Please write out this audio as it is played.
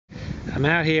I'm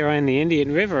out here on the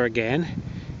Indian River again,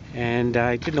 and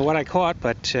I didn't know what I caught,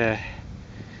 but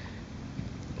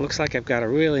looks like I've got a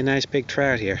really nice big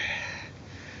trout here,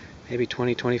 maybe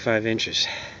 20-25 inches.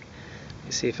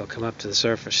 Let's see if he'll come up to the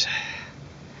surface.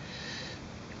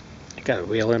 I gotta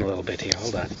reel in a little bit here,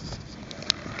 hold on.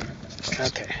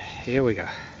 Okay, here we go.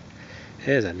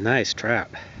 There's a nice trout.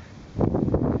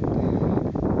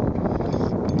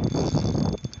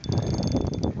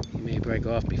 He may break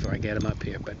off before I get him up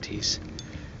here, but he's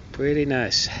pretty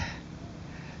nice.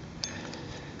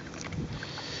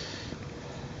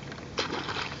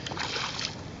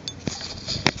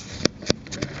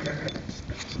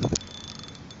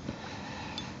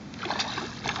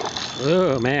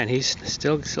 Oh man, he's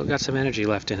still got some energy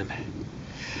left in him.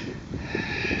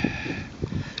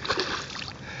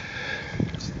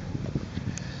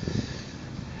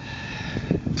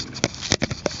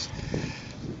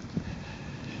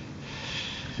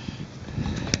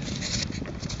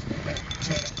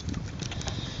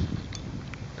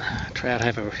 Trout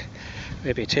have a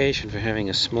reputation for having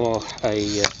a soft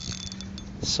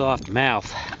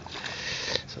mouth,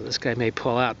 so this guy may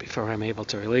pull out before I'm able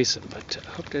to release him, but I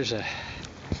hope we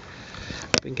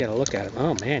can get a look at him.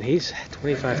 Oh man, he's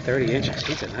 25-30 inches.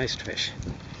 He's a nice fish.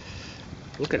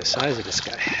 Look at the size of this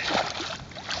guy.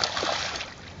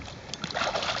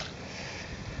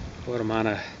 Put him on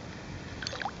a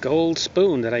gold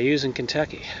spoon that I use in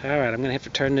Kentucky. Alright, I'm going to have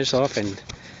to turn this off and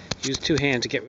use two hands to get